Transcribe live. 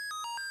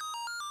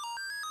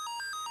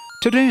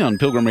Today on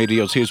Pilgrim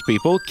Radio's His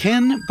People,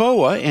 Ken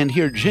Boa and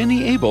hear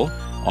Jenny Abel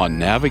on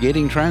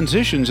navigating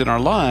transitions in our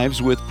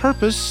lives with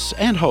purpose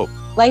and hope.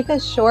 Life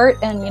is short,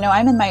 and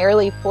I'm in my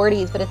early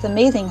 40s, but it's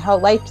amazing how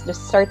life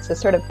just starts to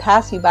sort of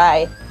pass you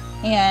by.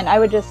 And I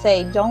would just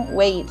say, don't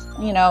wait,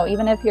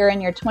 even if you're in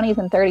your 20s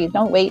and 30s,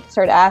 don't wait to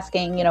start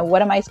asking,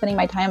 what am I spending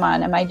my time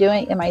on? Am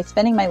I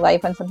spending my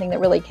life on something that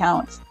really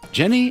counts?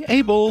 Jenny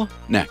Abel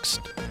next.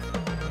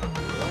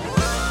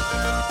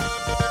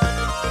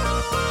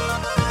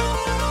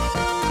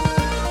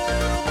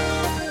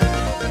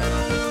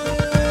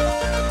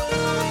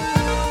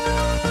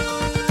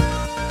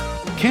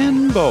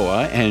 Ken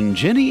Boa and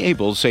Jenny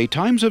Abel say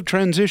times of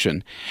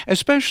transition,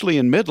 especially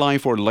in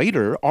midlife or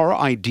later, are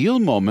ideal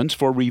moments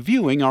for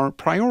reviewing our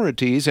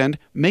priorities and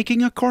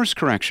making a course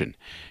correction.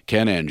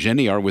 Ken and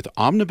Jenny are with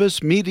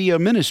Omnibus Media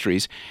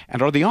Ministries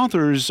and are the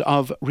authors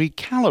of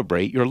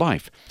Recalibrate Your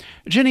Life.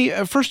 Jenny,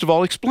 first of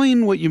all,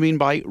 explain what you mean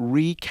by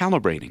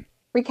recalibrating.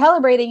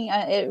 Recalibrating,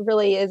 it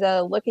really is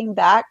a looking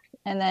back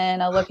and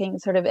then a looking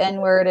sort of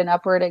inward and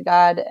upward at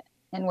God,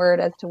 inward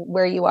as to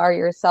where you are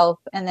yourself,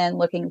 and then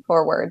looking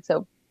forward.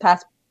 So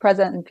past,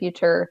 present, and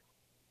future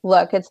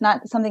look. It's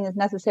not something that's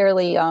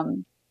necessarily,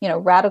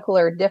 radical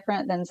or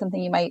different than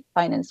something you might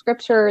find in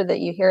scripture that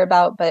you hear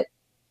about. But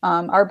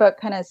our book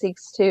kind of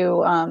seeks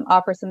to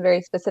offer some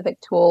very specific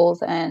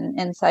tools and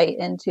insight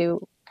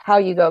into how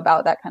you go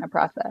about that kind of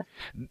process.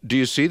 Do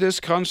you see this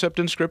concept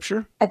in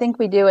scripture? I think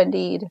we do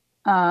indeed.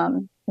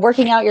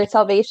 Working out your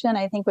salvation,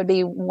 I think, would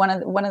be one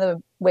of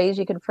the ways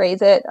you could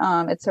phrase it.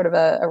 It's sort of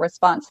a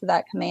response to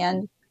that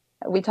command.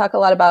 We talk a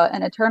lot about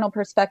an eternal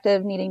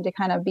perspective needing to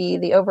kind of be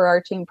the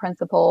overarching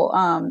principle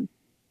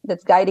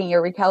that's guiding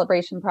your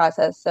recalibration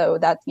process. So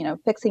that's,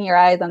 fixing your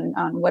eyes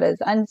on what is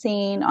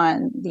unseen,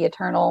 on the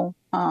eternal,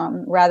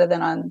 rather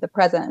than on the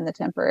present and the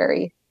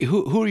temporary.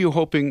 Who are you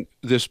hoping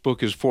this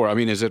book is for? I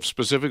mean, is it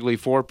specifically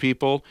for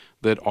people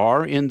that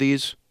are in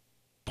these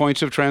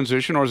points of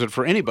transition, or is it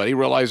for anybody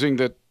realizing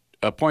that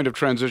a point of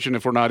transition,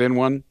 if we're not in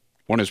one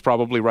is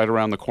probably right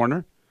around the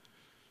corner?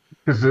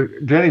 Because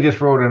Jenny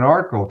just wrote an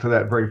article to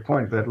that very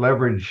point, that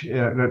leverage,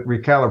 that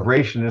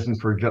recalibration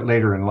isn't for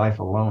later in life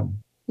alone.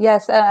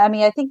 Yes,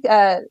 I think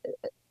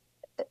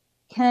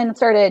Ken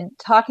started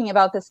talking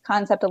about this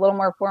concept a little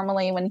more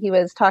formally when he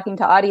was talking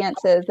to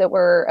audiences that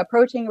were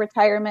approaching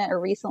retirement or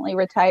recently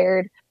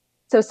retired.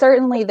 So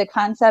certainly the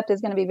concept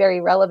is going to be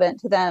very relevant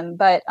to them.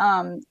 But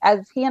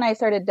as he and I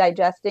started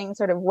digesting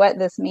sort of what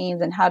this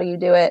means and how do you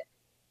do it,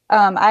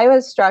 I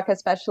was struck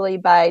especially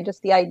by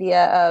just the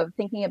idea of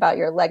thinking about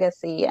your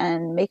legacy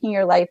and making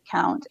your life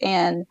count.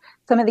 And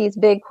some of these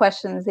big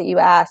questions that you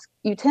ask,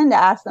 you tend to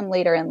ask them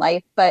later in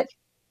life, but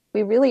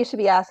we really should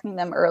be asking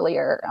them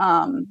earlier.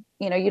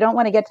 You don't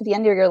want to get to the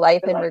end of your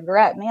life and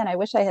regret, man, I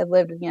wish I had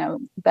lived,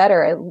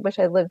 better. I wish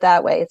I lived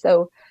that way.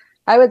 So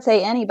I would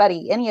say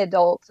any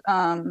adult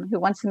who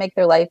wants to make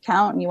their life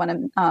count and you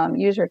want to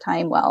use your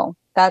time well,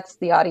 that's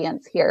the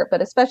audience here.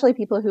 But especially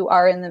people who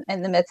are in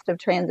the midst of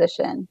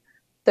transition.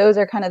 Those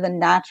are kind of the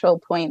natural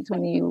points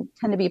when you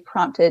tend to be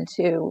prompted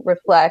to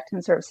reflect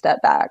and sort of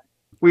step back.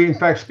 In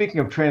fact,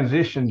 speaking of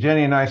transition,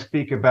 Jenny and I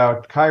speak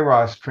about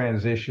Kairos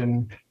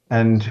transition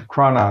and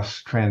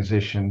Chronos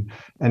transition.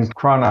 And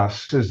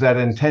Chronos is that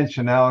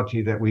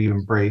intentionality that we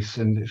embrace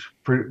and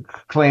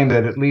claim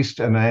that at least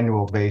an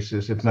annual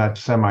basis, if not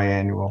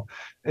semi-annual.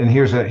 And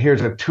here's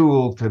a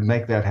tool to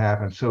make that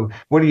happen. So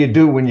what do you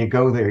do when you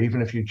go there,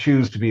 even if you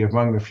choose to be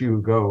among the few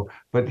who go?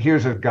 But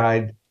here's a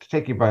guide to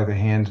take you by the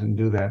hands and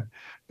do that.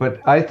 But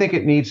I think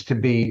it needs to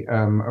be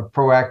a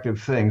proactive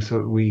thing so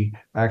that we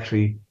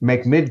actually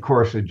make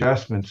mid-course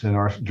adjustments in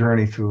our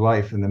journey through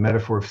life. And the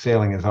metaphor of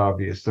sailing is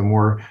obvious. The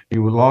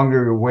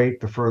longer you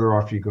wait, the further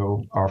off you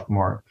go off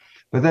mark.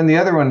 But then the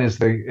other one is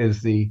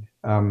the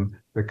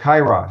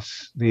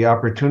kairos, the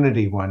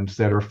opportunity ones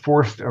that are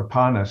forced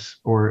upon us,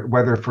 or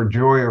whether for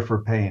joy or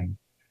for pain.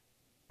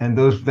 And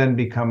those then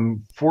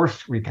become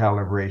forced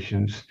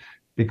recalibrations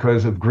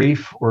because of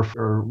grief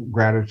or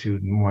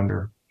gratitude and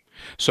wonder.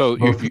 So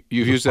you've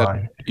used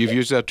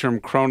that term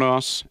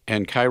chronos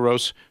and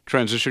kairos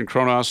transition.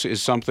 Chronos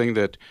is something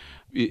that,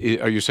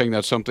 are you saying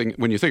that's something,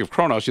 when you think of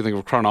chronos, you think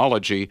of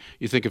chronology,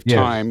 you think of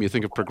time, you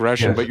think of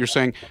progression, Yes. But you're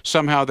saying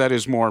somehow that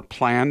is more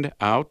planned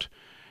out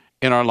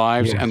in our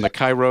lives, Yes. and the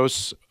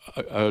kairos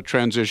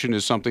transition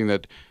is something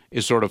that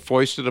is sort of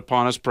foisted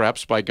upon us,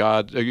 perhaps by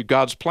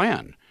God's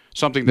plan,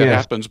 something that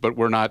happens, but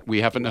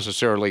we haven't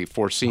necessarily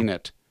foreseen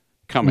it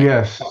coming.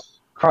 Yes.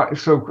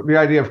 So the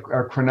idea of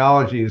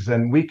chronology is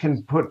then we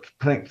can put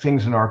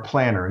things in our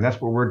planner, and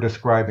that's what we're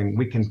describing.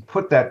 We can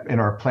put that in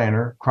our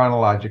planner,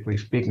 chronologically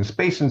speaking.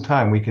 Space and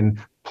time, we can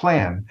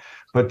plan.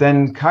 But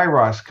then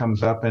kairos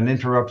comes up and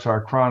interrupts our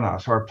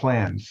chronos, our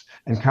plans.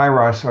 And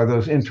kairos are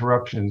those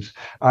interruptions,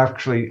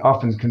 actually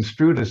often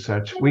construed as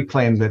such. We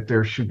claim that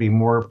there should be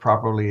more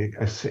properly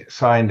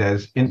assigned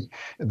as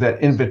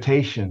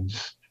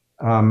invitations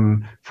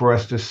for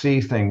us to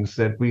see things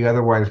that we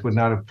otherwise would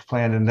not have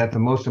planned, and that the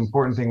most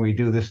important thing we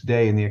do this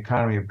day in the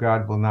economy of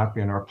God will not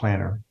be in our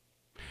planner.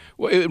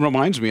 Well, it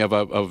reminds me of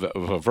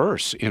a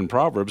verse in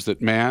Proverbs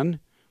that man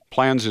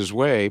plans his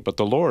way, but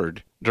the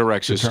Lord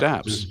directs his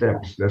Determines the steps.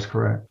 steps. That's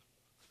correct.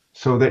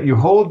 So that you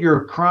hold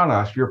your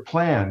chronos, your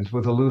plans,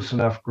 with a loose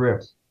enough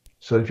grip,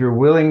 so that you're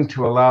willing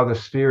to allow the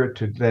Spirit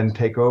to then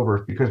take over.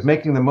 Because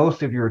making the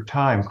most of your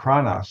time,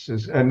 chronos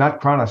is not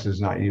chronos is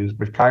not used,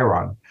 but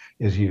chiron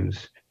is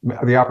used.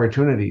 The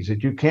opportunities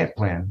that you can't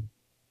plan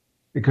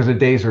because the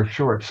days are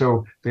short.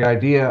 So the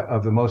idea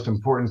of the most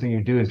important thing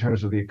you do in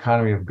terms of the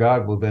economy of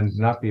God will then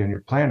not be on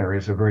your planner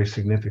is a very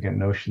significant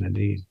notion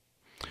indeed.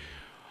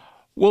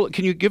 Well,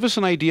 can you give us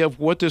an idea of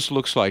what this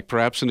looks like?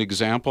 Perhaps an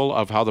example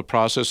of how the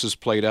process is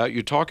played out.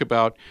 You talk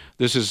about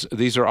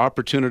these are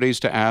opportunities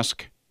to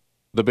ask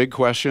the big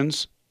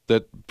questions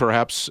that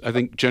perhaps I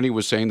think Jenny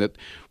was saying that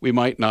we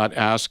might not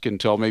ask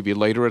until maybe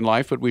later in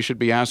life, but we should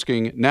be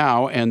asking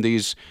now. And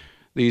these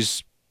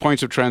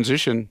points of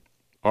transition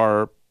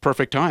are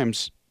perfect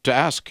times to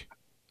ask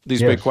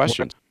these big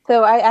questions.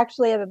 So I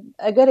actually have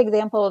a good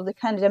example to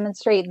kind of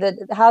demonstrate that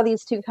how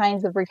these two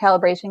kinds of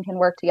recalibration can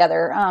work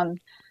together.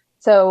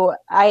 So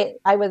I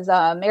was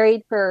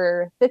married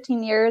for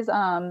 15 years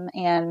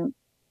and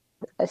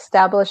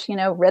established,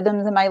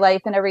 rhythms in my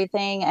life and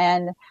everything.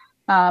 And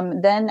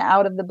then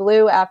out of the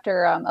blue,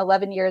 after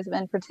 11 years of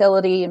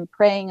infertility and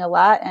praying a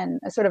lot and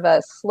a sort of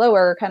a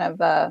slower kind of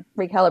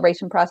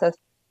recalibration process,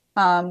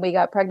 we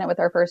got pregnant with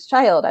our first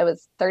child. I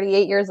was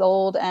 38 years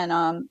old and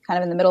kind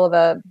of in the middle of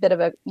a bit of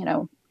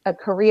a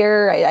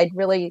career. I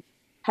really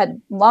had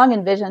long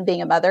envisioned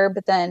being a mother,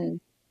 but then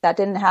that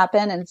didn't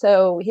happen. And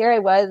so here I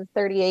was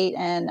 38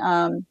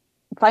 and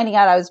finding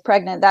out I was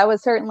pregnant. That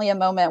was certainly a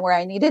moment where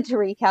I needed to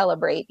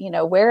recalibrate,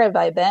 where have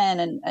I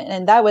been?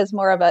 And that was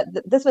more of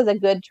this was a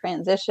good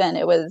transition.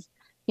 It was,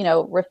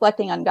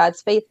 reflecting on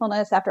God's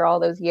faithfulness after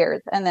all those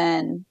years. And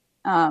then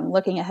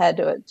looking ahead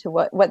to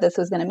what this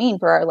was going to mean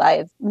for our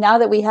lives. Now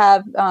that we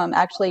have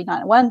actually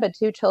not one, but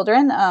two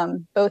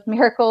children, both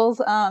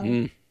miracles,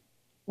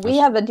 we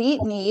have a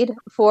deep need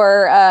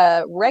for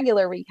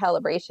regular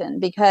recalibration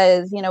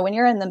because, when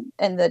you're in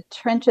the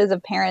trenches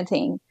of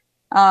parenting,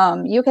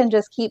 you can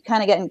just keep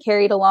kind of getting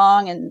carried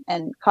along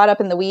and caught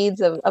up in the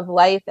weeds of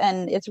life.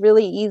 And it's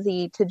really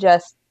easy to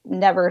just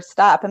never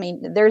stop. I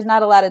mean, there's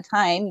not a lot of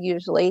time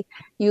usually.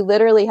 You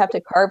literally have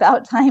to carve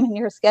out time in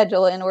your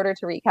schedule in order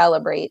to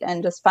recalibrate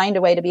and just find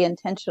a way to be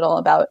intentional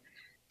about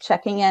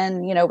checking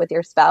in, with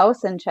your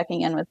spouse and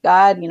checking in with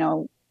God,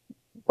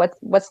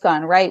 what's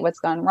gone right, what's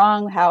gone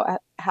wrong,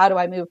 how do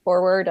I move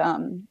forward?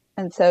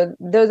 And so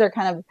those are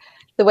kind of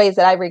the ways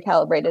that I've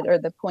recalibrated, or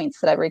the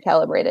points that I've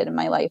recalibrated in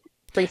my life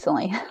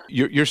recently.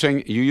 You're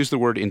saying you use the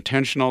word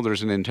intentional.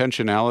 There's an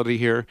intentionality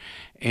here,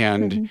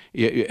 and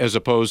as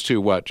opposed to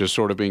what, just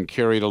sort of being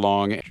carried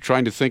along,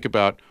 trying to think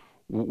about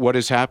what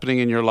is happening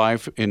in your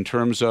life in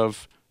terms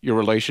of your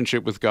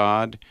relationship with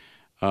God,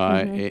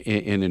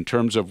 and in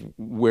terms of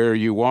where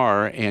you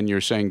are, and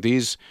you're saying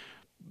these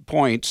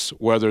points,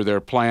 whether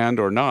they're planned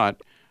or not,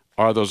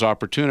 are those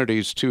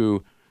opportunities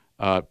to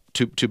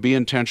be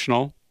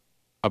intentional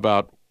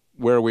about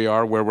where we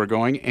are, where we're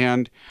going.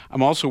 And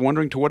I'm also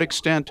wondering, to what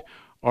extent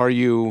are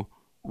you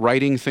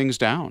writing things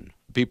down?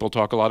 People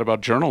talk a lot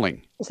about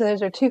journaling. So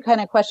those are two kind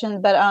of questions,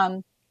 but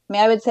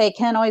I would say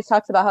Ken always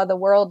talks about how the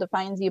world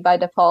defines you by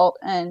default,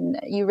 and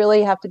you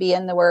really have to be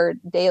in the Word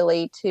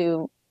daily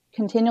to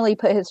continually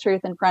put His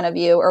truth in front of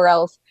you, or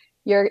else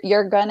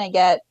you're gonna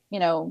get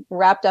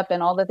wrapped up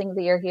in all the things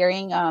that you're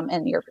hearing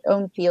and your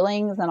own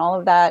feelings and all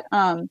of that.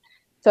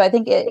 So I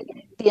think the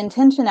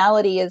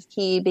intentionality is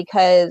key,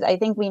 because I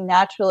think we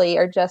naturally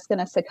are just going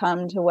to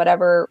succumb to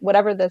whatever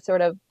the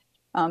sort of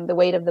the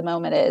weight of the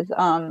moment is.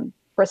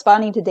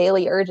 Responding to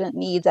daily urgent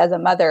needs as a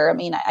mother,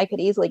 I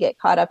could easily get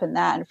caught up in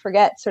that and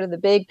forget sort of the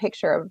big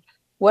picture of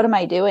what am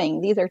I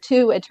doing? These are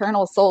two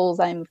eternal souls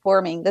I'm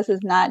forming. This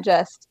is not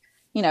just,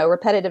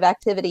 repetitive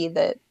activity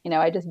that,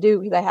 I just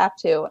do because I have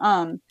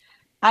to.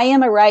 I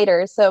am a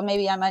writer, so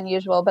maybe I'm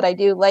unusual, but I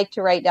do like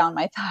to write down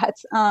my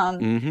thoughts.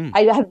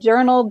 I have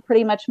journaled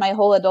pretty much my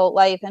whole adult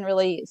life, and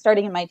really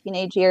starting in my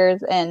teenage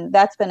years. And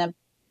that's been a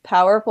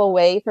powerful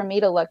way for me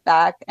to look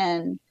back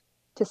and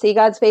to see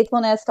God's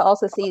faithfulness, to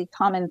also see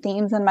common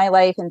themes in my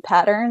life and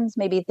patterns,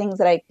 maybe things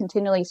that I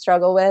continually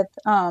struggle with.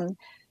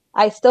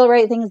 I still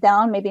write things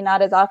down, maybe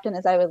not as often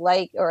as I would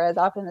like or as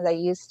often as I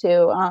used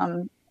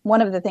to.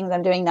 One of the things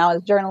I'm doing now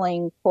is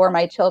journaling for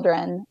my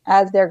children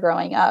as they're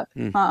growing up.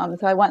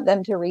 So I want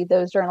them to read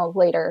those journals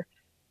later.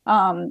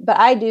 But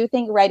I do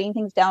think writing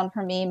things down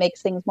for me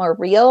makes things more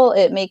real.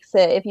 It makes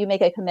it, if you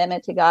make a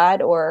commitment to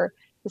God or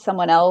to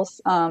someone else,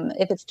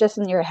 if it's just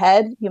in your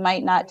head, you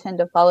might not tend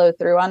to follow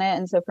through on it.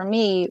 And so for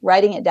me,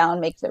 writing it down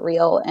makes it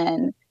real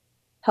and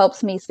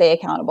helps me stay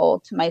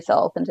accountable to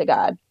myself and to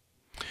God.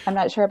 I'm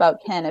not sure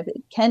about Ken.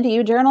 Ken, do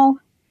you journal?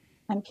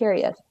 I'm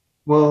curious.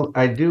 Well,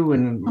 I do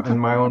in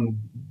my own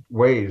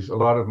ways. A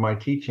lot of my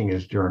teaching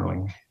is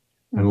journaling,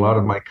 and a lot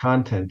of my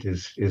content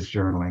is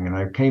journaling. And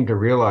I came to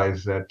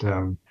realize that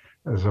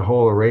there's a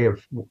whole array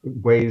of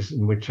ways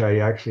in which I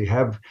actually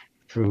have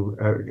through,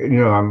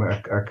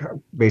 I'm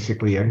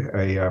basically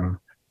a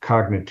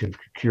cognitive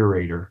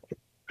curator.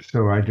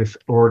 So I just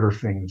order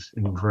things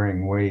in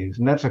varying ways.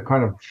 And that's a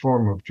kind of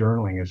form of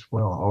journaling as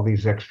well. All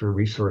these extra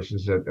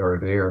resources that are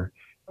there,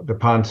 the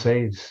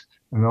pensées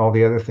and all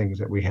the other things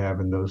that we have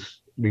in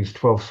these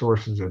 12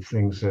 sources of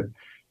things that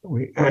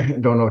we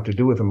don't know what to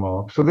do with them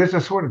all. So there's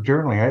a sort of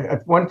journaling.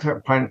 At one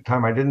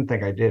time, I didn't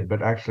think I did,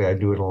 but actually I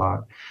do it a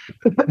lot.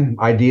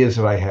 Ideas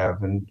that I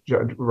have and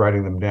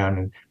writing them down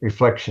and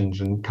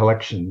reflections and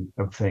collection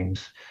of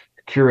things,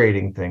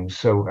 curating things.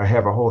 So I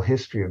have a whole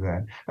history of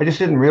that. I just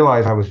didn't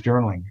realize I was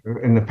journaling.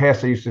 In the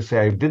past, I used to say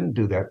I didn't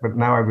do that, but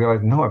now I realize,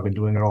 no, I've been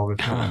doing it all the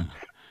time,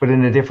 but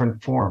in a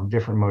different form,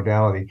 different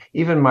modality.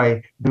 Even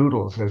my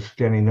doodles, as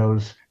Jenny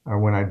knows,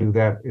 when I do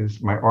that,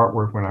 is my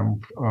artwork when I'm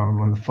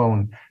on the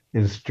phone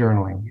is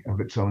journaling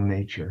of its own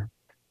nature.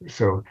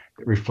 So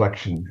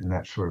reflection and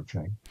that sort of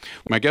thing.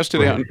 My guest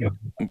today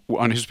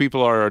on His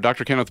People are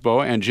Dr. Kenneth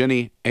Boa and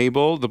Jenny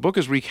Abel. The book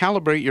is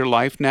Recalibrate Your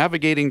Life,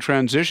 Navigating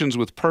Transitions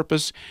with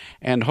Purpose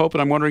and Hope.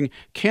 And I'm wondering,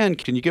 Ken,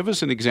 can you give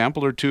us an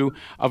example or two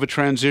of a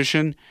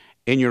transition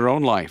in your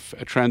own life,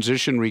 a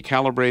transition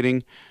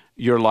recalibrating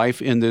your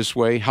life in this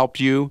way, helped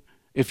you,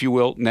 if you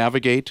will,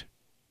 navigate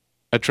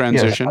a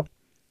transition? Yes.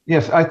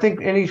 Yes, I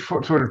think any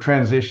sort of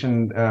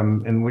transition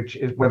in which,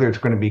 whether it's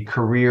going to be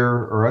career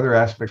or other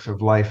aspects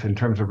of life in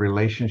terms of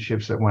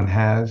relationships that one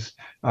has,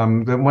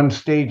 that one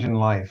stage in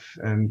life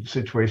and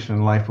situation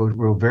in life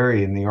will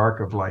vary in the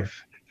arc of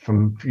life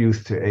from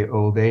youth to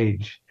old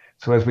age.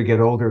 So as we get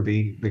older,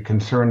 the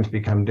concerns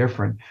become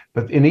different.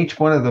 But in each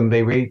one of them,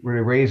 they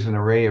raise an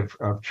array of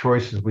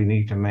choices we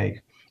need to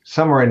make.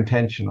 Some are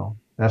intentional.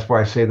 That's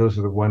why I say those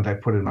are the ones I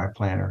put in my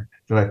planner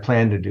that I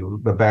plan to do.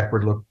 The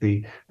backward look,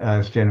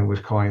 as Jenny was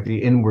calling it, the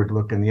inward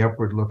look and the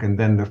upward look, and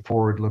then the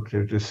forward look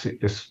to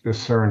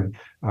discern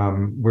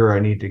where I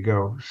need to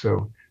go.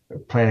 So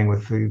planning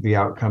with the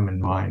outcome in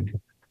mind.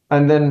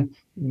 And then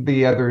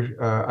the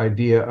other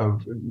idea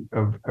of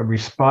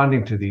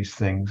responding to these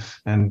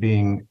things and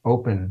being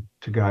open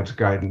to God's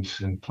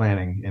guidance and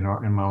planning in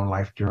my own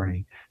life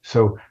journey.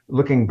 So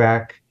looking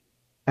back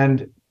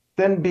and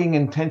then being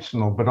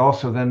intentional, but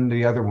also then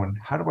the other one,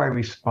 how do I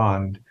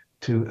respond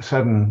to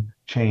sudden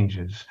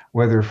changes,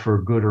 whether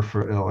for good or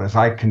for ill, as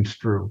I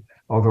construe,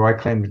 although I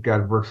claim that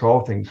God works all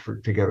things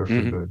together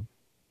for good.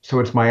 So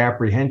it's my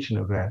apprehension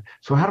of that.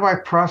 So how do I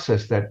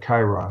process that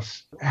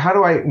kairos? How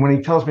do I, when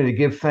he tells me to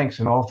give thanks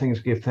and all things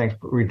give thanks,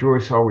 but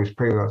rejoice always,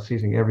 pray without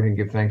ceasing, everything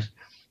give thanks.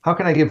 How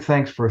can I give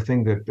thanks for a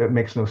thing that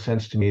makes no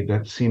sense to me,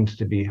 that seems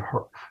to be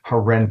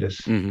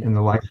horrendous in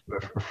the life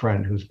of a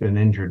friend who's been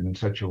injured in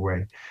such a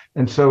way?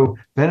 And so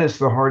then it's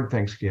the hard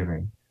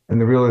Thanksgiving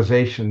and the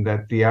realization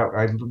that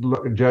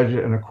I judge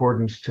it in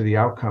accordance to the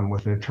outcome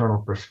with an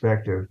eternal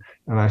perspective.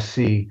 And I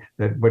see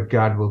that what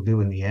God will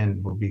do in the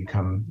end will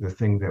become the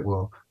thing that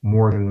will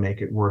more than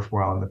make it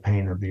worthwhile in the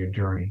pain of the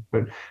journey.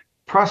 But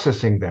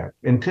processing that,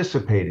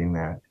 anticipating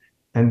that,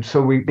 and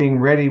so being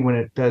ready when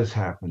it does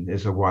happen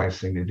is a wise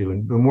thing to do.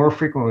 And the more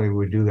frequently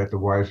we do that, the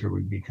wiser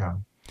we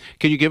become.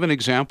 Can you give an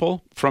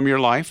example from your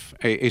life,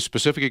 a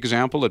specific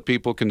example that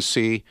people can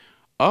see,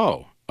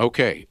 oh,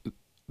 okay,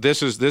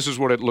 this is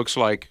what it looks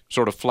like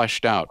sort of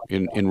fleshed out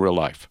in real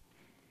life?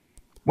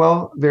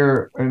 Well, there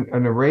are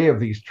an array of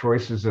these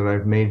choices that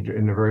I've made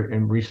in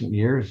recent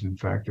years, in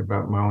fact,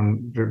 about my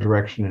own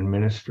direction in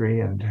ministry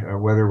and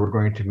whether we're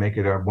going to make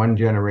it a one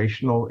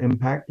generational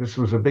impact. This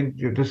was a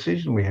big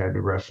decision we had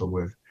to wrestle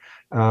with.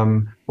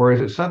 Or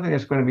is it something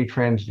that's going to be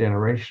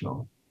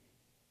transgenerational?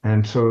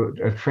 And so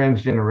a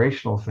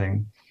transgenerational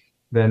thing,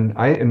 then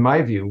in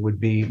my view, would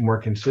be more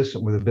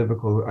consistent with a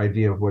biblical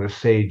idea of what a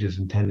sage is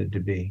intended to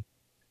be.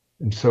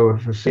 And so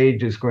if a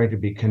sage is going to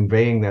be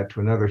conveying that to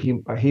another,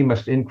 he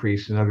must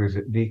increase and others,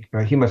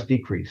 he must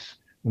decrease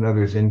and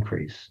others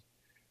increase.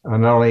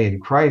 Not only in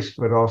Christ,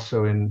 but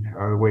also in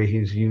the way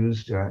he's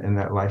used in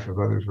that life of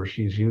others, where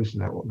she's used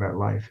in that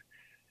life.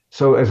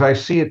 So as I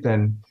see it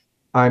then,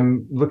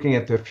 I'm looking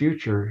at the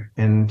future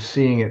and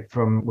seeing it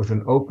with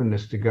an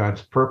openness to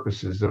God's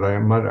purposes that I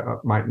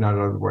might not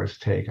otherwise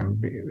take.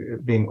 I'm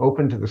being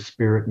open to the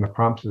Spirit and the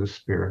prompts of the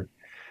Spirit,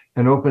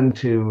 and open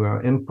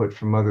to input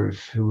from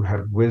others who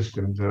have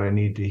wisdom that I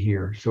need to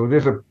hear. So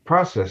there's a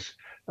process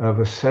of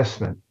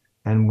assessment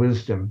and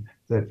wisdom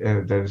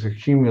that is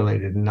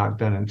accumulated and not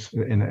done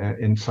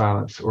in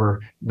silence or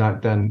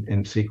not done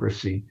in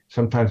secrecy.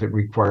 Sometimes it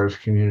requires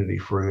community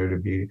for there to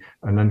be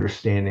an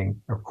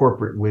understanding of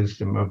corporate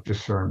wisdom of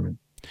discernment.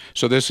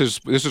 So this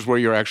is where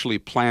you're actually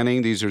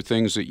planning. These are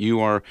things that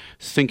you are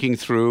thinking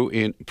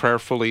through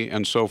prayerfully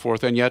and so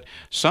forth. And yet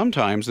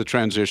sometimes the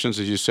transitions,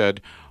 as you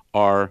said,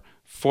 are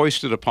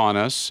foisted upon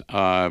us.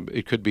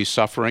 It could be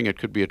suffering, it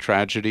could be a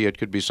tragedy, it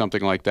could be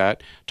something like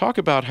that. Talk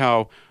about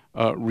how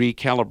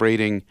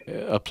recalibrating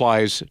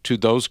applies to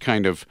those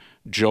kind of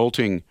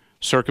jolting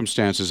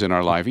circumstances in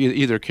our life,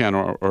 either Ken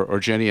or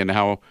Jenny, and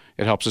how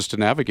it helps us to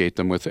navigate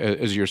them with,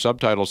 as your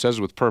subtitle says,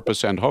 with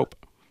purpose and hope.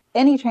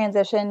 Any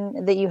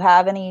transition that you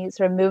have, any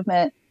sort of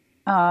movement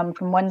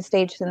from one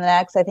stage to the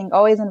next, I think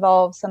always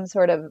involves some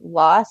sort of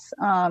loss.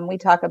 We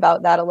talk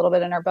about that a little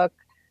bit in our book.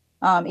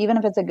 Even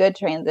if it's a good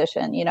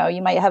transition,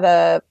 you might have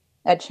a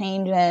a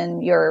change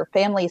in your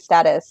family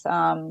status,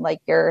 like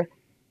your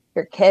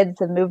kids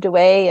have moved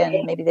away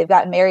and maybe they've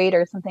gotten married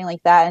or something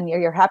like that, and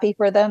you're happy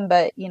for them,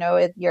 but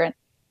the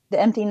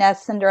empty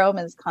nest syndrome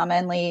is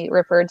commonly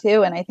referred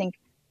to, and I think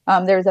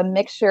there's a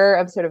mixture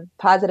of sort of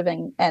positive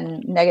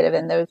and negative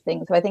in those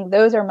things. So I think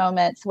those are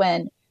moments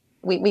when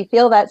we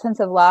feel that sense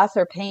of loss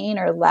or pain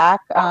or lack.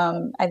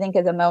 I think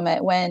is a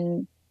moment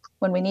when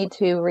we need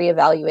to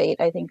reevaluate.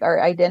 I think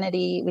our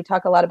identity, we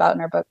talk a lot about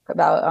in our book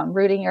about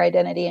rooting your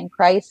identity in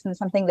Christ and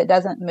something that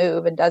doesn't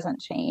move and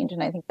doesn't change.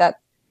 And I think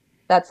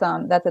that's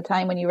a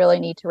time when you really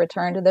need to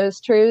return to those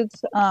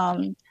truths,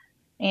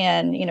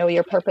 and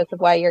your purpose of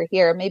why you're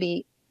here.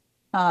 Maybe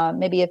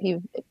if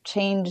you've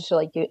changed,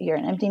 like you're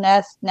an empty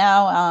nest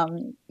now,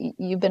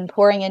 you've been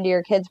pouring into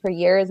your kids for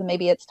years, and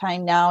maybe it's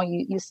time now.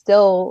 You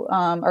still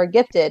are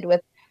gifted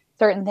with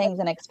certain things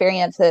and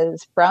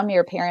experiences from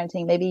your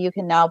parenting. Maybe you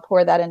can now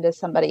pour that into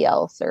somebody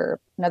else or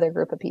another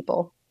group of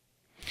people.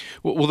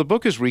 Well, the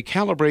book is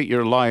Recalibrate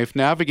Your Life,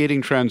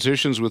 Navigating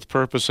Transitions with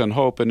Purpose and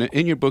Hope. And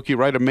in your book, you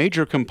write a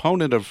major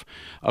component of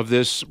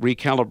this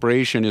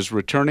recalibration is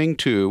returning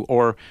to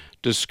or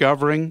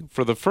discovering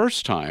for the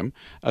first time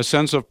a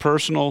sense of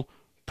personal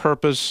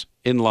purpose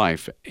in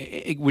life.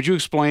 Would you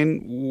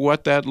explain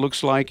what that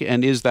looks like,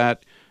 and is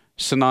that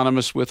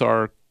synonymous with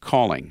our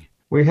calling?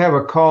 We have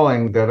a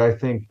calling that I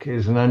think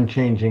is an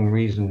unchanging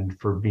reason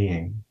for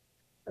being.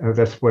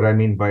 That's what I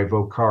mean by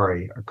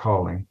vocare, a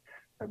calling,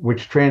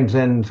 which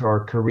transcends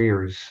our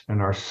careers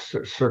and our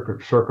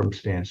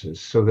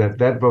circumstances, so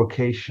that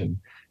vocation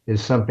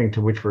is something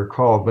to which we're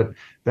called, but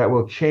that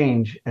will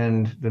change,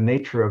 and the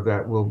nature of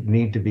that will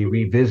need to be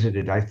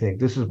revisited. I think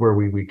this is where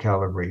we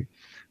recalibrate,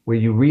 where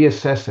you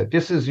reassess it.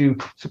 Just as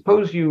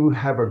suppose you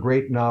have a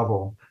great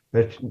novel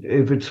that,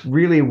 if it's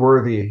really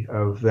worthy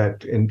of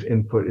that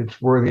input,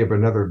 it's worthy of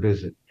another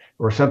visit,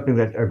 or something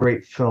that a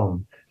great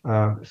film.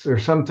 So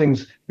there's some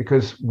things,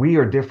 because we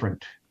are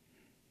different.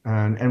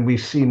 And we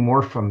see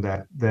more from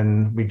that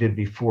than we did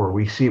before.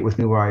 We see it with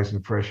new eyes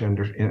and fresh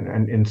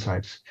and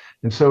insights.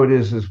 And so it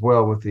is as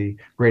well with the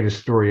greatest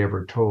story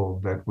ever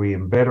told, that we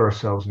embed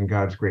ourselves in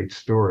God's great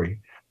story,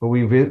 but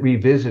we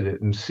revisit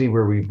it and see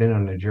where we've been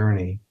on the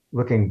journey,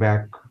 looking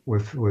back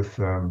with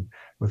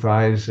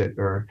eyes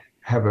that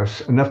have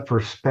enough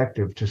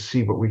perspective to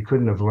see what we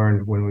couldn't have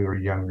learned when we were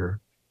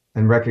younger,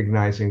 and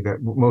recognizing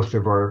that most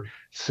of our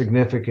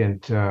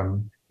significant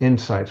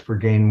insights were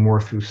gained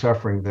more through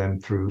suffering than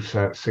through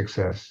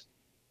success.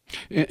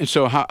 And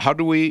so how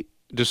do we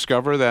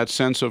discover that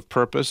sense of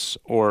purpose,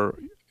 or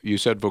you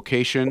said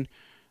vocation?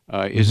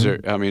 Is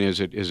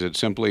it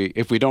simply,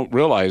 if we don't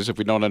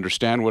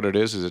understand what it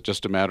is it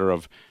just a matter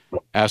of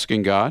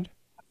asking God?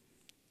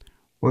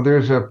 Well,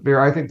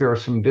 I think there are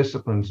some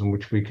disciplines in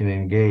which we can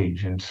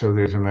engage. And so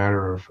there's a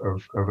matter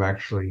of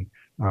actually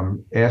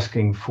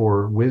asking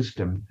for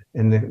wisdom,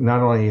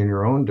 not only in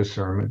your own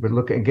discernment, but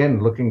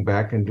looking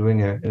back and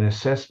doing an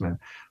assessment.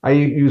 I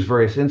use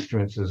various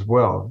instruments as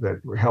well that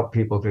help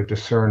people to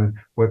discern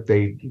what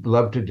they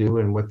love to do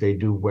and what they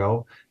do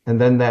well. And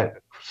then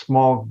that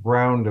small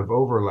ground of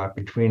overlap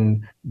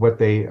between what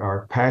they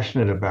are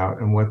passionate about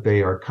and what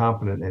they are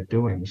competent at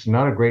doing. It's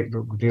not a great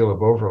deal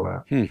of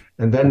overlap. And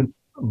then,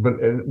 but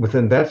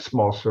within that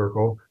small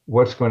circle,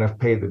 what's going to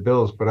pay the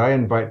bills? But I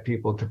invite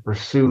people to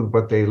pursue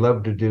what they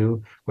love to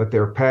do, what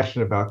they're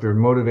passionate about, their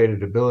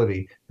motivated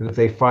ability. And if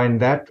they find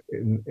that,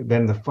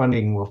 then the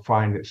funding will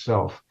find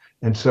itself.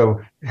 And so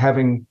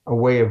having a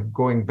way of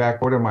going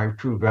back, what are my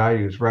true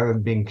values, rather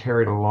than being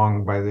carried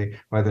along by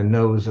the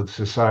nose of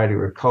society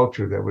or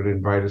culture that would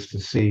invite us to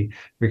see,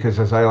 because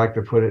as I like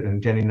to put it,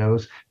 and Jenny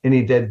knows,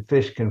 any dead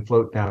fish can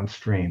float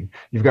downstream.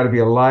 You've got to be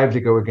alive to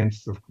go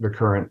against the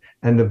current.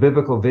 And the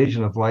biblical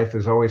vision of life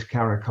is always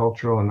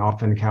countercultural and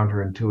often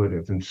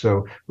counterintuitive. And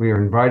so we are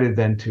invited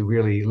then to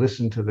really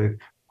listen to the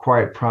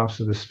quiet prompts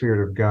of the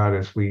Spirit of God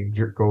as we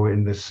go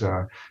in this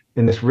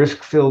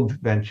risk-filled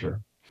venture.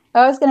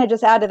 I was going to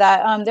just add to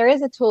that. There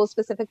is a tool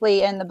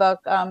specifically in the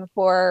book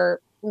for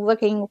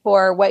looking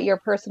for what your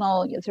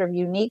personal sort of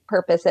unique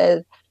purpose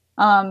is.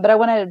 But I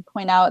want to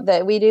point out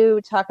that we do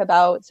talk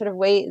about sort of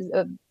ways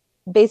of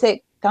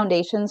basic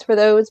foundations for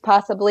those,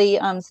 possibly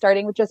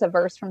starting with just a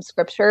verse from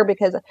Scripture,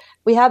 because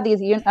we have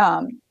these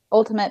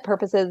ultimate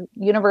purposes,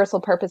 universal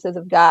purposes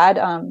of God,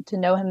 to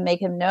know Him,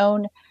 make Him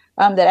known,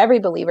 that every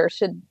believer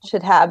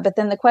should have. But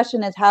then the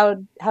question is, how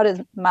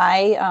does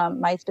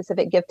my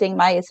specific gifting,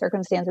 my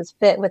circumstances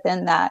fit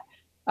within that?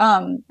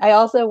 I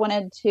also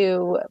wanted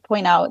to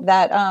point out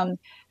that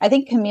I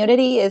think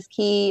community is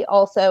key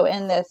also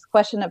in this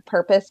question of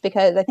purpose,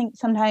 because I think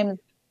sometimes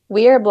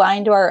we are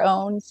blind to our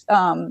own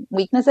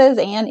weaknesses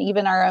and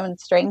even our own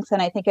strengths.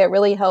 And I think it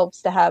really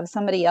helps to have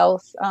somebody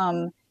else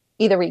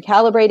either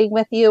recalibrating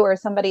with you or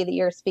somebody that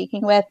you're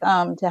speaking with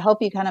to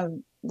help you kind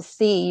of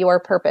see your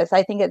purpose.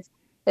 I think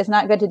it's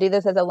not good to do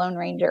this as a lone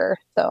ranger.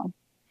 So,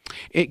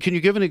 can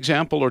you give an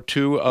example or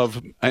two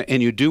of,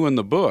 and you do in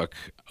the book,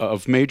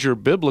 of major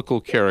biblical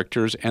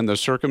characters and the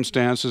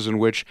circumstances in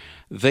which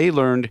they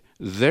learned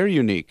their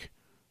unique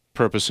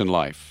purpose in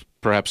life,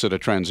 perhaps at a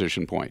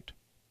transition point?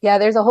 Yeah,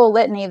 there's a whole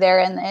litany there,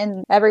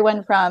 and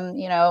everyone from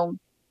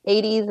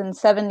 80s and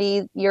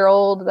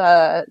 70-year-old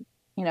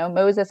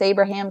Moses,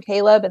 Abraham,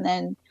 Caleb, and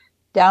then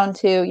down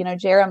to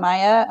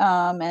Jeremiah,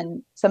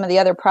 and some of the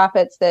other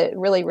prophets that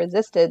really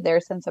resisted their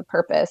sense of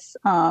purpose.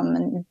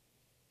 And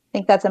I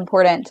think that's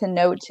important to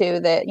note too,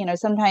 that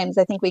sometimes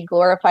I think we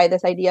glorify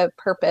this idea of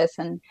purpose,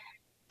 and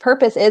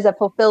purpose is a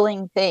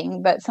fulfilling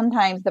thing, but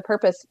sometimes the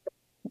purpose,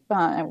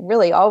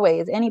 really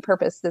always, any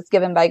purpose that's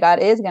given by God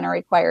is going to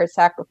require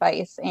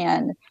sacrifice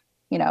and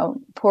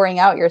pouring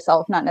out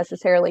yourself, not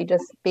necessarily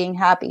just being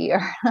happy.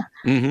 Or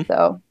Hmm.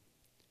 so.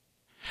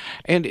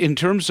 And in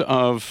terms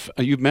of,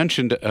 you've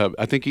mentioned,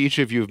 I think each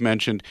of you have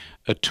mentioned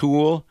a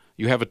tool.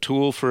 You have a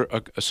tool for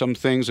some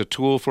things, a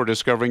tool for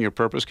discovering your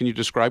purpose. Can you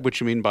describe what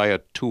you mean by a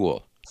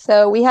tool?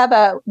 So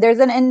there's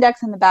an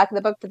index in the back of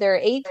the book, but there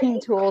are 18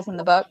 tools in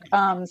the book,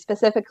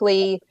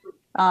 specifically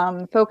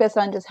focused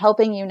on just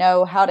helping you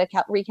know how to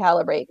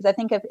recalibrate. Because I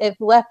think if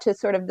left to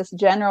sort of this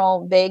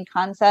general vague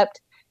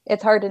concept,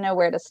 it's hard to know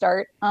where to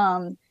start.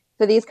 So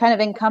these kind of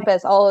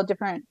encompass all the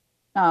different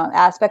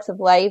aspects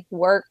of life,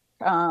 work,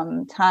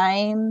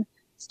 time,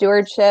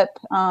 stewardship.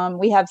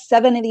 We have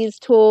 7 of these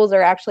tools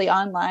are actually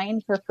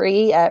online for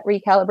free at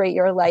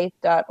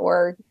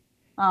recalibrateyourlife.org.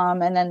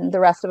 And then the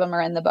rest of them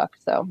are in the book.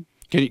 So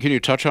Can you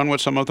touch on what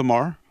some of them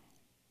are?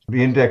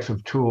 The index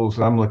of tools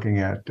I'm looking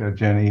at,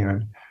 Jenny,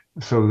 and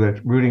so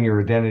that rooting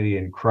your identity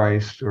in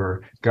Christ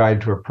or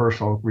guide to a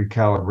personal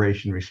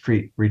recalibration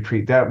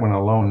retreat, that one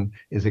alone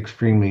is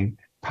extremely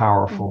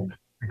powerful. Mm-hmm.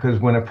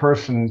 Because when a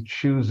person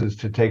chooses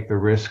to take the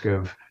risk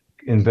of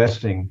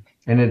investing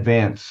in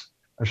advance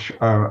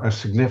a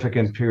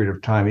significant period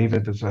of time,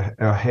 even if it's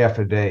a half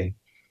a day,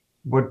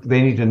 what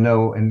they need to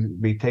know and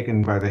be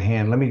taken by the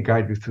hand, let me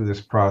guide you through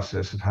this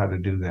process of how to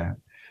do that.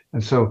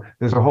 And so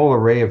there's a whole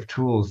array of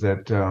tools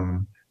that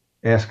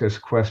ask us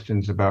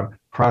questions about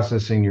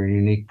processing your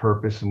unique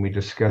purpose, and we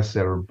discuss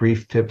that, or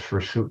brief tips for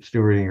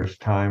stewarding your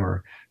time,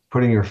 or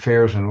putting your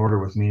affairs in order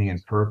with meaning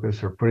and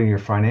purpose, or putting your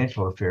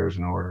financial affairs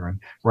in order, and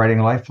writing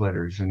life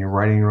letters, and you're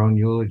writing your own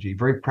eulogy.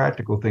 Very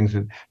practical things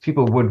that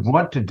people would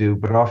want to do,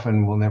 but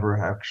often will never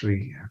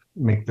actually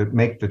make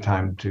the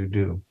time to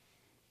do.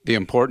 The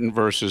important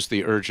versus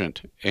the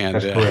urgent. And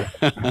that's correct.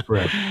 That's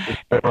correct.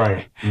 That's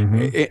right.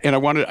 Mm-hmm. And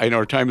I know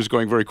our time is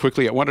going very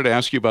quickly. I wanted to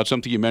ask you about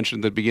something you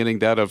mentioned at the beginning,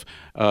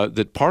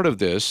 that part of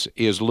this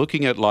is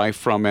looking at life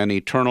from an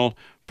eternal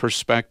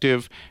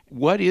perspective.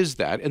 What is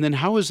that? And then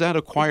how is that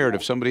acquired?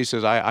 If somebody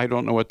says, I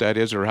don't know what that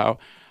is, or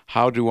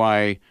how do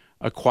I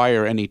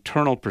acquire an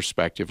eternal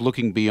perspective,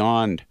 looking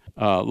beyond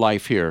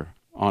life here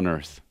on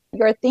earth?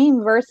 Your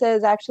theme verse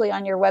is actually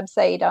on your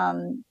website,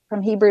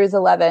 from Hebrews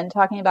 11,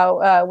 talking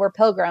about we're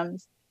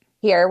pilgrims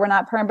here. We're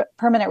not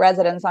permanent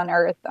residents on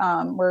earth.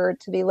 We're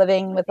to be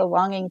living with a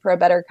longing for a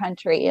better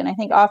country. And I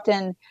think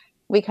often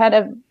we kind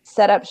of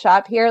set up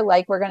shop here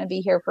like we're going to be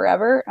here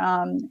forever.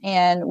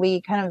 And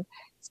we kind of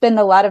spend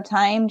a lot of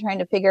time trying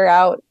to figure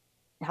out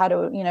how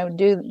to,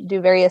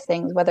 do various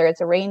things, whether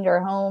it's arrange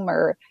our home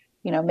or,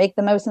 make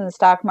the most in the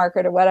stock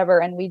market or whatever.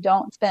 And we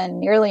don't spend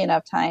nearly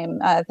enough time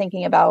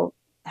thinking about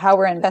how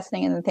we're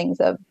investing in the things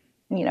of,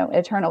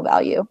 eternal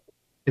value.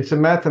 It's a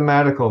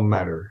mathematical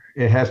matter.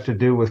 It has to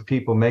do with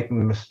people making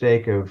the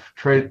mistake of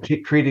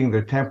treating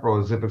the temporal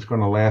as if it's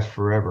going to last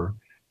forever,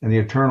 and the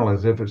eternal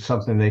as if it's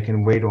something they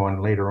can wait on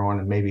later on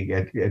and maybe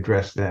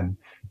address then.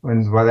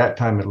 When by that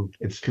time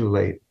it's too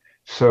late.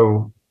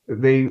 So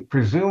they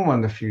presume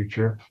on the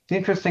future. The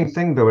interesting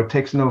thing, though, it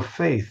takes no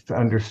faith to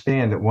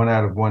understand that 1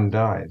 out of 1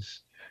 dies.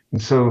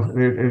 And so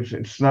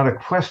it's not a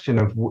question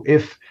of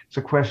if, it's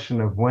a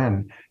question of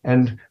when.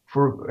 And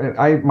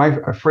my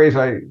phrase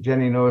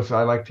Jenny knows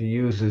I like to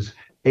use is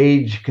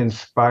age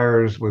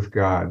conspires with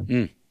God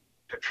to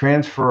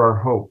transfer our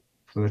hope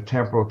from the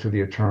temporal to the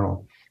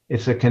eternal.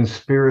 It's a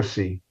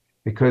conspiracy,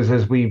 because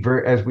as we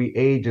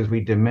age, as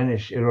we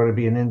diminish, it ought to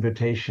be an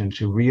invitation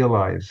to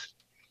realize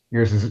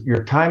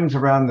your times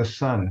around the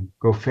sun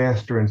go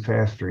faster and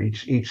faster,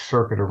 each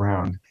circuit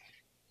around,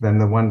 than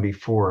the one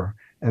before.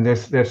 And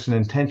there's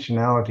an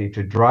intentionality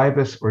to drive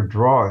us or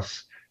draw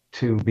us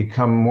to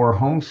become more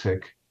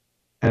homesick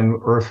and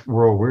earth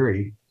world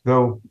weary.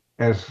 Though,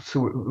 as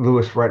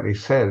Lewis rightly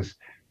says,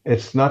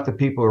 it's not the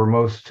people who are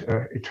most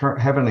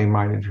heavenly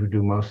minded who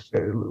do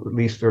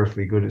least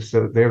earthly good.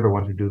 They're the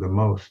ones who do the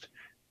most,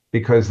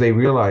 because they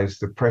realize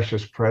the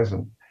precious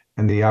present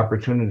and the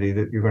opportunity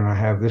that you're going to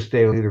have this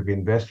day will either be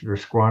invested or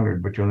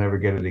squandered, but you'll never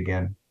get it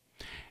again.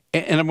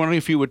 And I'm wondering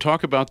if you would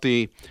talk about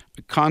the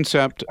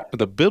concept,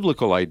 the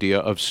biblical idea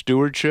of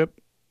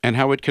stewardship and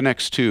how it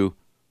connects to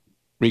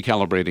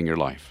recalibrating your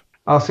life.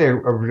 I'll say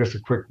just a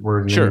quick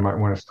word, and Sure. then you might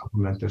want to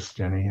supplement this,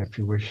 Jenny, if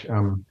you wish.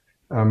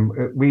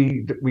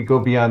 We go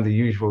beyond the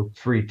usual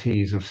 3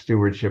 T's of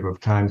stewardship,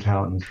 of time,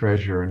 talent, and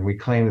treasure, and we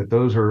claim that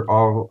those are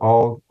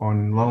all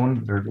on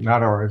loan. They're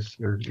not ours.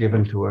 They're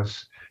given to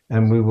us,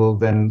 and we will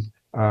then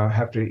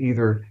have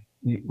to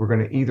we're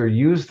going to either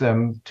use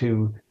them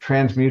to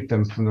transmute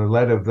them from the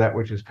lead of that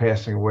which is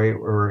passing away,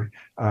 or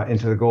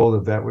into the gold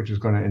of that which is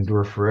going to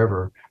endure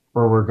forever,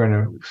 or we're going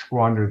to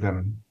squander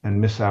them and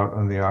miss out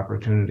on the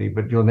opportunity,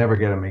 but you'll never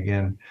get them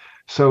again.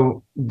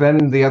 So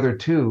then the other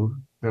two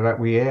that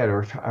we add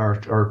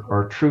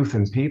are truth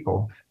and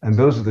people, and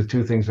those are the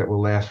two things that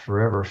will last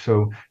forever.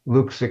 So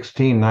Luke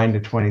 16, 9 to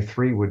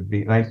 23 would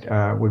be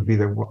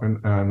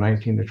the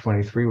 19 to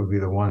 23 would be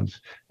the ones.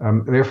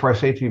 Therefore I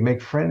say to you,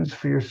 make friends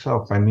for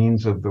yourself by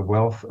means of the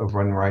wealth of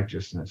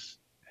unrighteousness,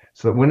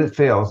 so that when it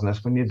fails, and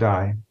that's when you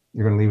die,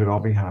 you're going to leave it all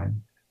behind.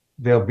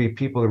 There'll be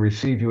people who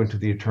receive you into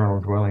the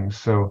eternal dwellings.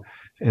 So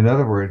in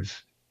other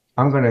words,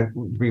 I'm going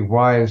to be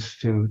wise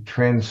to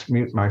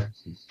transmute my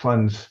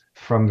funds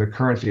from the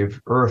currency of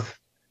earth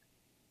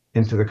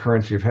into the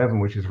currency of heaven,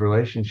 which is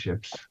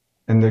relationships.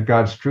 And that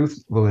God's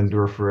truth will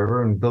endure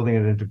forever, and building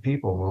it into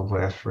people will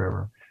last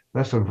forever.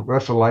 That's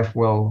a life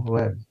well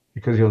led,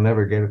 because you'll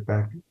never get it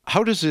back.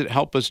 How does it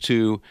help us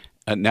to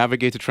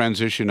navigate the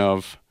transition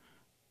of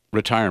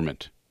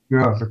retirement?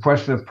 Yeah, the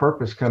question of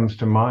purpose comes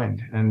to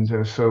mind.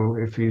 And so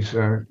if he's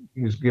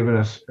given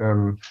us,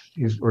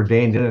 he's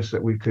ordained in us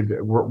that we could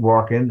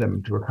walk in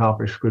them to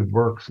accomplish good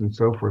works and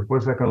so forth.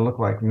 What's that going to look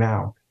like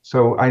now?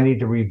 So I need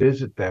to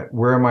revisit that.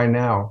 Where am I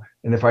now?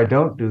 And if I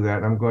don't do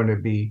that, I'm going to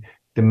be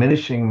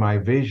diminishing my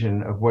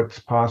vision of what's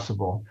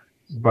possible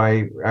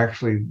by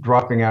actually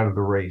dropping out of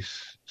the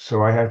race.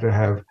 So I have to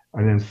have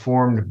an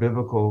informed,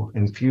 biblical,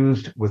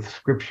 infused with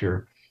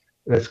scripture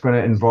that's going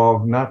to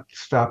involve not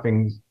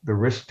stopping the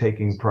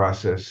risk-taking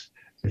process,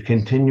 but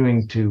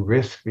continuing to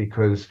risk,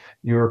 because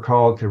you are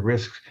called to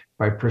risk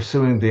by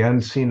pursuing the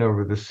unseen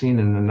over the seen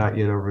and the not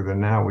yet over the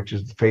now, which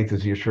is faith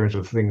is the assurance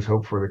of things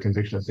hoped for, the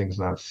conviction of things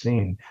not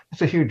seen.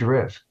 It's a huge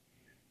risk.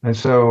 And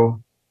so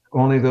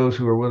only those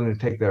who are willing to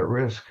take that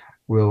risk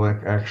will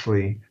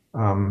actually,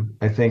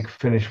 I think,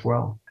 finish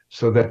well.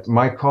 So that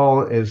my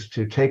call is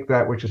to take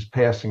that which is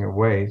passing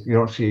away. You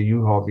don't see a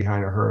U-Haul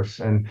behind a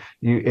hearse, and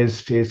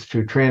it's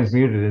to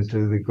transmute it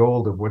into the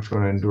gold of what's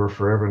going to endure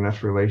forever, and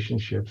that's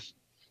relationships.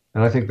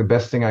 And I think the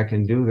best thing I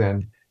can do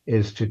then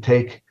is to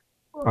take,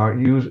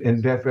 use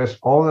and invest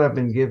all that I've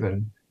been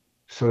given,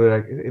 so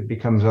that it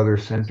becomes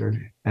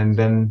other-centered, and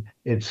then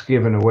it's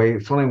given away.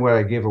 It's only what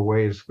I give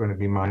away is going to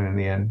be mine in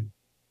the end.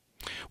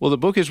 Well, the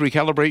book is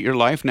Recalibrate Your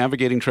Life,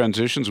 Navigating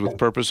Transitions with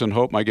Purpose and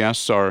Hope. My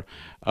guests are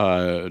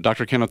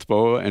Dr. Kenneth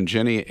Boa and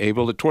Jenny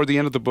Abel. Toward the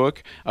end of the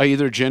book,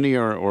 either Jenny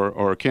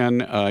or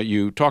Ken,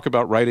 you talk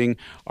about writing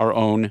our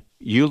own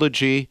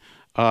eulogy.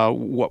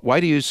 Why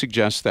do you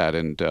suggest that,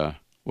 and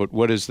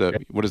what is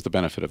the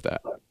benefit of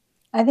that?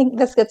 I think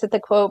this gets at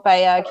the quote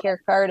by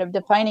Kierkegaard of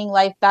defining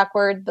life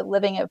backward but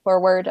living it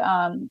forward.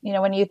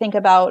 When you think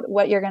about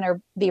what you're going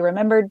to be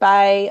remembered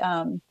by,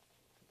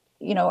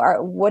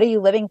 what are you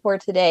living for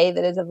today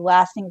that is of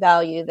lasting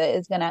value, that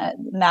is going to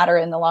matter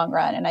in the long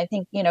run? And I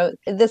think,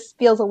 this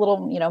feels a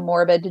little,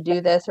 morbid to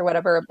do this or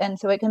whatever. And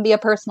so it can be a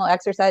personal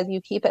exercise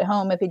you keep at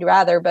home if you'd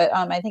rather. But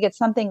I think it's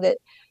something that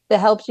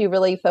helps you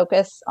really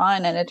focus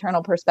on an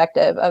eternal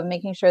perspective of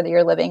making sure that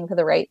you're living for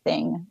the right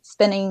thing,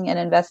 spending and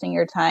investing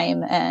your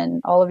time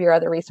and all of your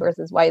other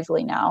resources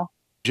wisely now.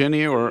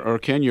 Jenny or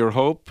Ken, your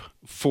hope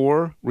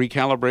for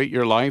Recalibrate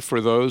Your Life for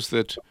those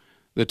that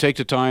take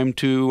the time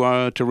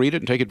to read it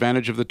and take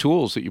advantage of the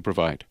tools that you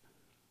provide?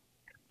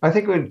 I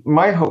think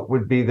my hope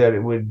would be that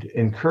it would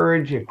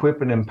encourage,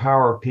 equip, and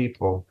empower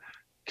people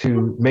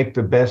to make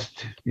the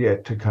best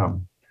yet to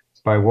come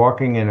by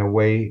walking in a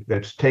way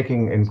that's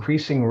taking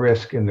increasing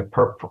risk in the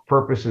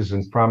purposes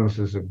and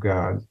promises of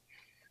God,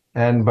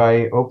 and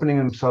by opening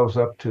themselves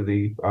up to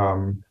the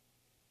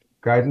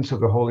guidance of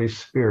the Holy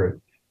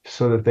Spirit,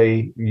 so that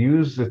they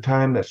use the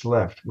time that's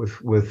left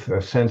with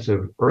a sense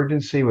of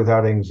urgency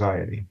without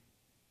anxiety.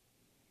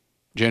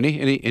 Jenny,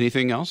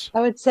 anything else?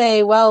 I would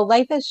say, well,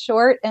 life is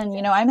short, and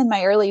I'm in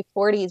my early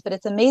 40s, but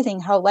it's amazing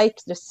how life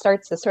just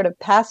starts to sort of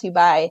pass you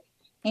by.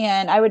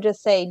 And I would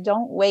just say,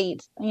 don't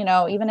wait.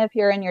 Even if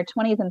you're in your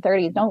 20s and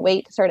 30s, don't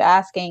wait to start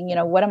asking,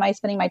 what am I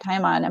spending my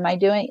time on? Am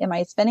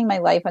I spending my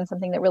life on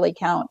something that really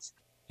counts?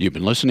 You've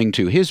been listening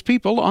to His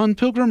People on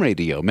Pilgrim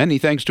Radio. Many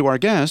thanks to our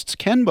guests,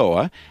 Ken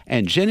Boa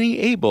and Jenny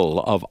Abel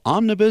of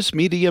Omnibus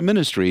Media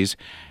Ministries,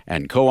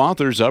 and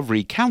co-authors of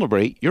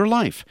Recalibrate Your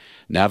Life,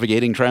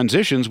 Navigating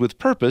Transitions with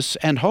Purpose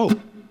and Hope.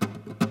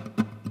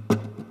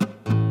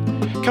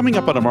 Coming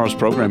up on tomorrow's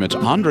program, it's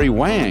Andre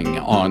Wang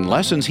on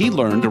lessons he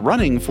learned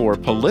running for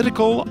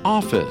political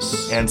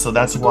office. And so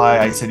that's why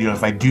I said,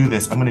 if I do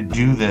this, I'm going to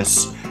do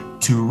this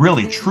to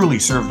really, truly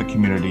serve the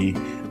community,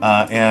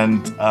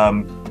 and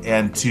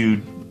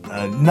to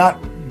not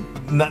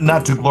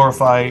to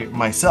glorify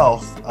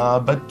myself,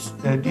 but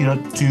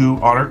to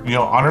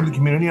honor the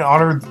community, and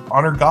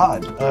honor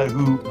God,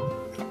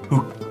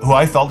 who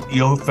I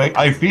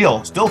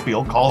still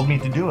feel called me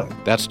to do it.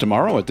 That's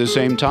tomorrow at the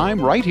same time,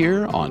 right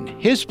here on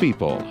His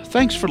People.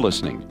 Thanks for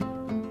listening.